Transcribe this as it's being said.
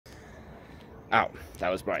Ow, that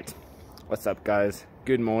was bright. What's up, guys?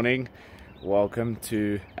 Good morning. Welcome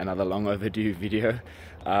to another long overdue video.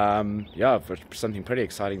 Yeah, for something pretty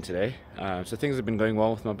exciting today. So things have been going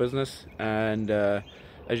well with my business, and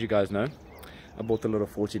as you guys know, I bought the little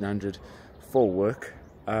 1400 for work,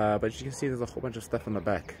 but as you can see, there's a whole bunch of stuff on the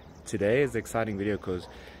back. Today is an exciting video because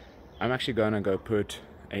I'm actually going to go put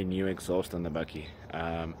a new exhaust on the Bakkie.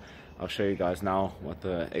 I'll show you guys now what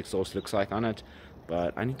the exhaust looks like on it,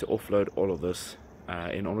 but I need to offload all of this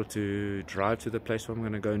in order to drive to the place where I'm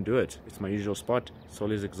going to go and do it. It's my usual spot,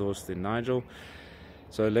 Solly's exhaust in Nigel.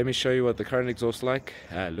 So let me show you what the current exhaust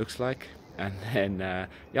looks like, and then yeah,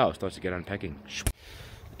 I'll start to get unpacking.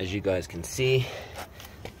 As you guys can see,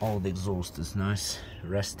 all the exhaust is nice,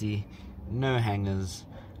 rusty, no hangers,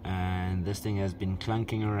 and this thing has been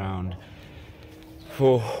clunking around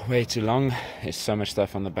for way too long. There's so much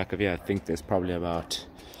stuff on the back of here. I think there's probably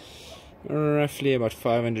roughly about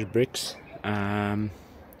 500 bricks. But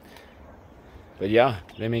yeah,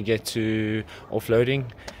 let me get to offloading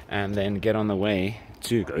and then get on the way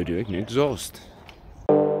to go do a new exhaust.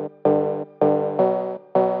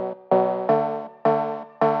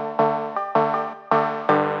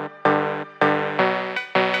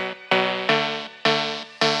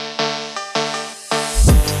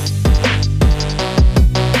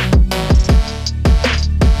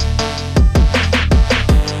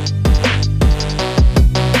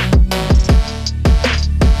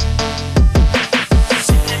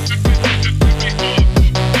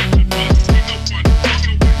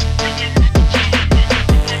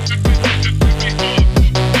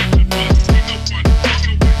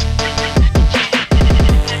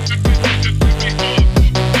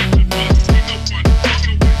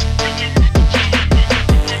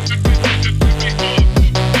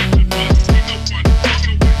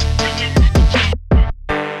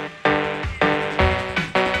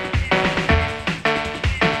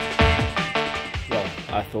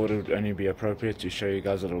 I thought it would only be appropriate to show you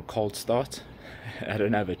guys a little cold start. I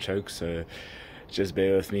don't have a choke, so just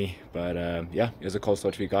bear with me. But yeah, here's a cold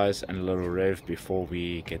start for you guys and a little rev before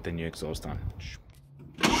we get the new exhaust on.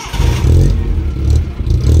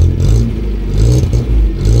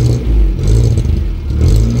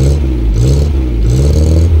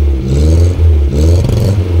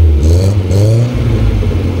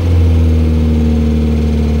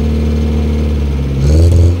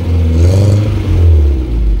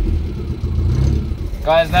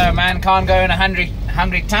 Guys, no, man can't go in a hungry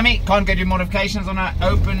tummy, can't go do modifications on an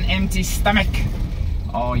open, empty stomach.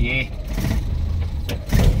 Oh yeah.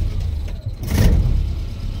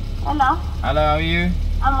 Hello. Hello, how are you?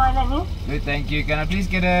 I'm well, and you? Good, thank you. Can I please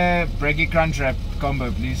get a Breggy Crunch Wrap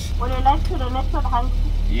combo, please? Would you like to the next one, Hank?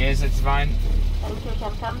 Yes, it's fine. Thank you,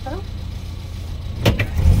 can come through.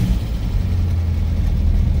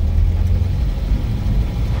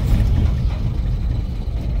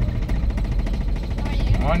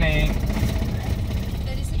 Morning.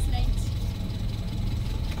 36 lanes.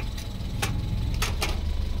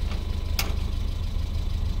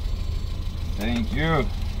 Thank you. Okay.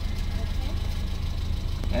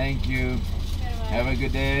 Thank you. Very well. Have a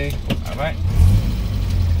good day. Bye bye.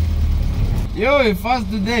 Yo, you fast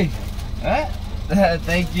today. Huh?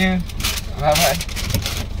 Thank you. Bye bye.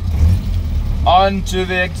 On to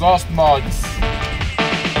the exhaust mods.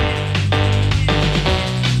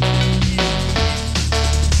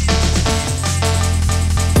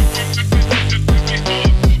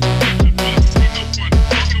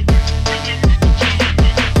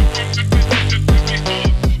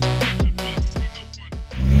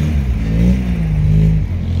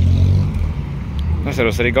 Nice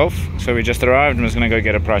little city golf. So we just arrived and we're just gonna go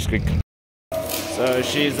get a price quick. So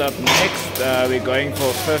she's up next. We're going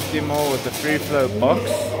for 50 more with the free flow box.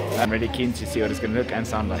 I'm really keen to see what it's gonna look and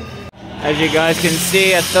sound like. As you guys can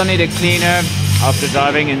see, I still need a cleaner after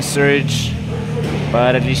driving in sewage,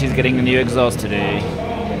 but at least she's getting a new exhaust today.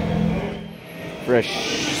 Fresh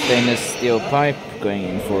stainless steel pipe going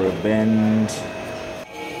in for a bend.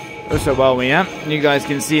 Also, while we're up, you guys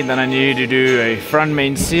can see that I need to do a front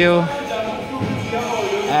main seal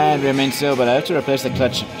and rear main seal, but I have to replace the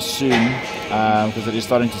clutch soon because it is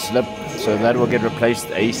starting to slip, so that will get replaced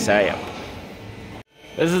ASAP.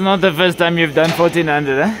 This is not the first time you've done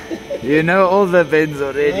 1400, huh? You know all the bends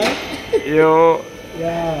already. Yo.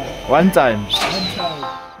 Yeah. One time. One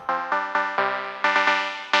time.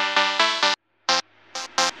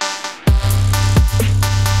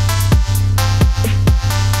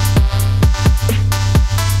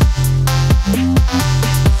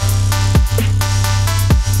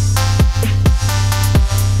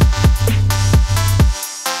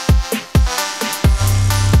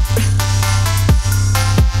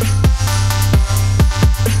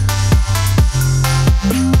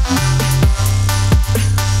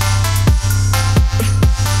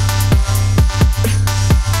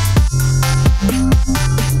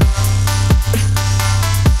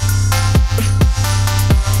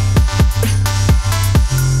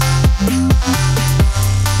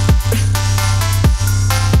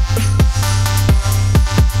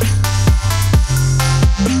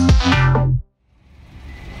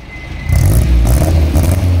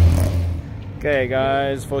 Okay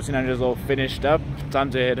guys, 1400 is all finished up.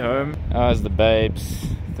 Time to head home. How's the babes?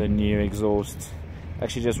 The new exhaust.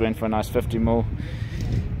 Actually just went for a nice 50mm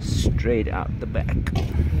straight out the back.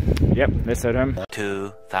 Yep, let's head home.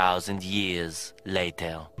 2,000 years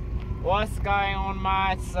later. What's going on,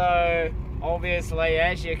 mate? So obviously,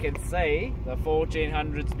 as you can see, the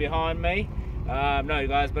 1400's behind me. No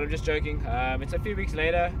guys, but I'm just joking. It's a few weeks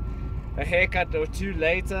later, a haircut or two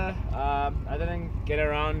later. I didn't get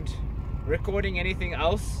around recording anything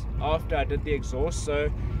else after I did the exhaust,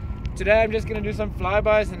 so today I'm just gonna do some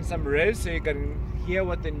flybys and some revs so you can hear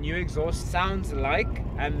what the new exhaust sounds like,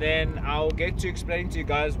 and then I'll get to explain to you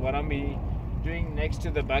guys what I'm doing next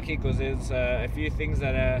to the Bakkie, because there's a few things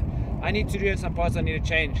that I need to do and some parts I need to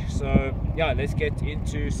change. So yeah, let's get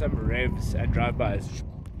into some revs and drive-bys.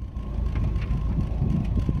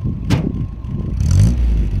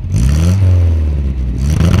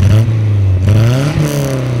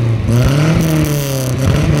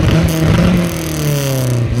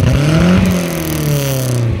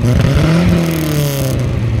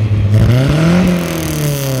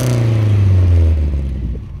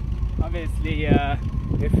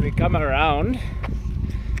 If we come around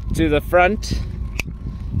to the front,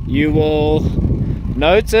 you will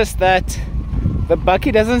notice that the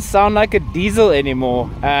Bakkie doesn't sound like a diesel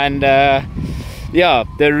anymore, and yeah,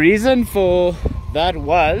 the reason for that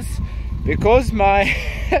was because my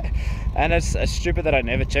and it's stupid that I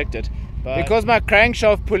never checked it, but because my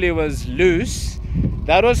crankshaft pulley was loose,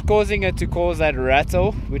 that was causing it to cause that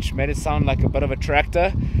rattle, which made it sound like a bit of a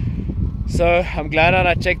tractor. So I'm glad that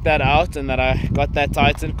I checked that out and that I got that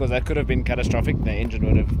tightened, because that could have been catastrophic. The engine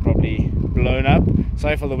would have probably blown up.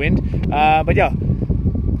 Sorry for the wind. But yeah,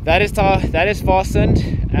 that is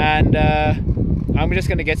fastened, and I'm just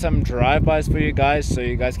going to get some drive-bys for you guys so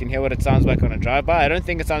you guys can hear what it sounds like on a drive-by. I don't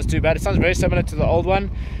think it sounds too bad. It sounds very similar to the old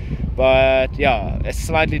one, but yeah, it's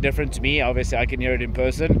slightly different to me. Obviously I can hear it in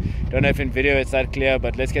person. Don't know if in video it's that clear,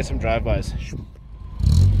 but let's get some drive-bys.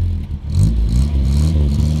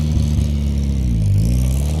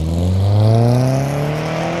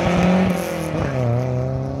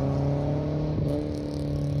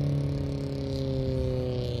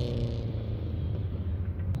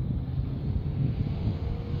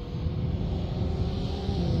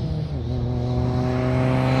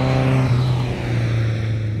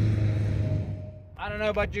 I don't know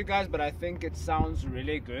about you guys, but I think it sounds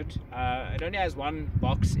really good. It only has one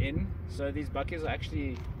box in, so these Bakkies are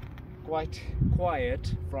actually quite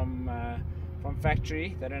quiet from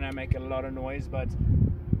factory. They don't make a lot of noise. But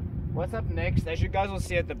what's up next, as you guys will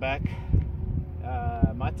see at the back,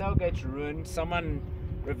 my tailgate's ruined. Someone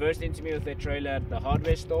reversed into me with their trailer at the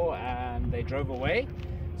hardware store and they drove away.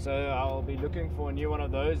 So I'll be looking for a new one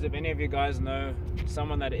of those. If any of you guys know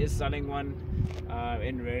someone that is selling one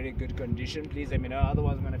in really good condition, please let me know.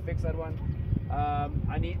 Otherwise I'm going to fix that one.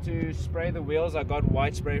 I need to spray the wheels. I got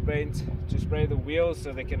white spray paint to spray the wheels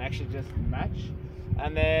so they can actually just match.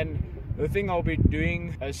 And then the thing I'll be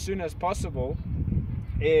doing as soon as possible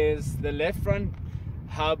is the left front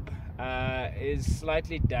hub is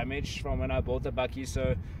slightly damaged from when I bought the Bakkie.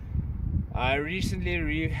 So I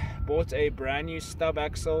recently bought a brand new stub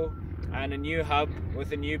axle and a new hub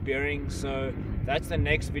with a new bearing, so that's the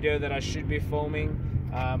next video that I should be filming.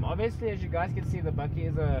 Obviously, as you guys can see, the Bakkie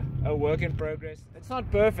is a work in progress. It's not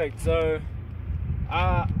perfect, so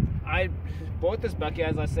I bought this Bakkie,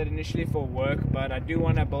 as I said initially, for work, but I do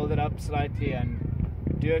want to build it up slightly and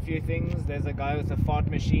do a few things. There's a guy with a fart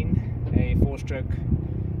machine, a 4-stroke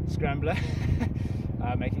scrambler,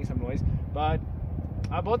 making some noise, but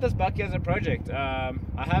I bought this Bakkie as a project. I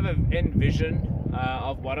have an end vision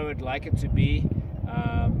of what I would like it to be,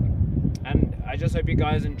 and I just hope you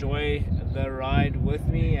guys enjoy the ride with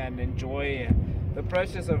me and enjoy the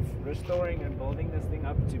process of restoring and building this thing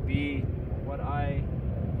up to be what I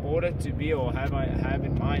bought it to be, or have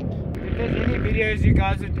in mind. If there's any videos you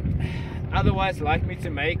guys would otherwise like me to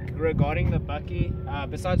make regarding the Bakkie,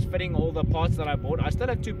 besides fitting all the parts that I bought, I still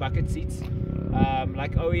have 2 bucket seats,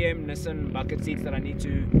 like OEM Nissan bucket seats that I need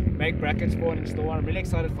to make brackets for and install. I'm really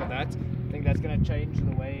excited for that. I think that's going to change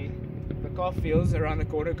the way the car feels around the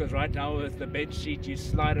corner, because right now with the bed sheet you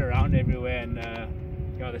slide around everywhere, and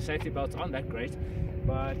yeah, the safety belts aren't that great.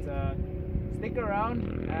 But stick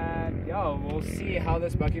around and yeah, we'll see how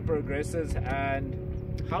this Bakkie progresses and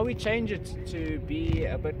how we change it to be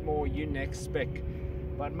a bit more Yunek spec.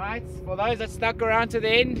 But mates, for those that stuck around to the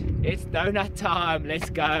end, it's donut time. Let's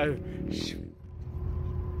go.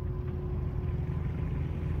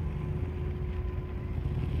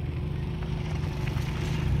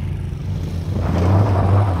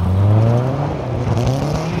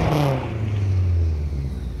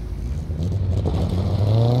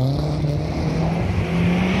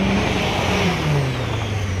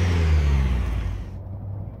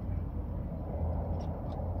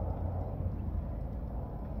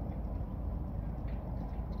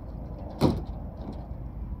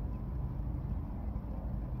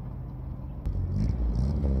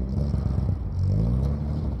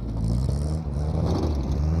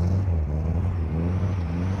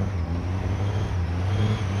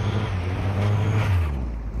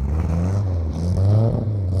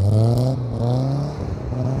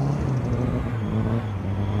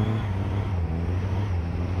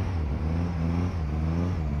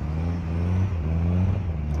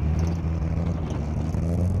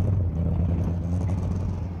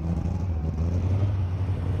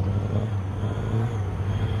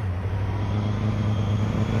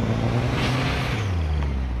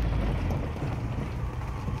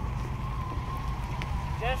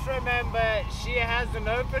 she has an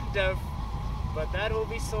open diff, but that will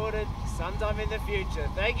be sorted sometime in the future.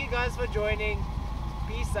 Thank you guys for joining.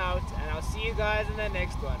 Peace out, and I'll see you guys in the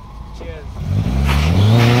next one. Cheers.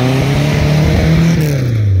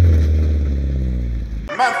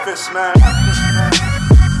 Memphis, man.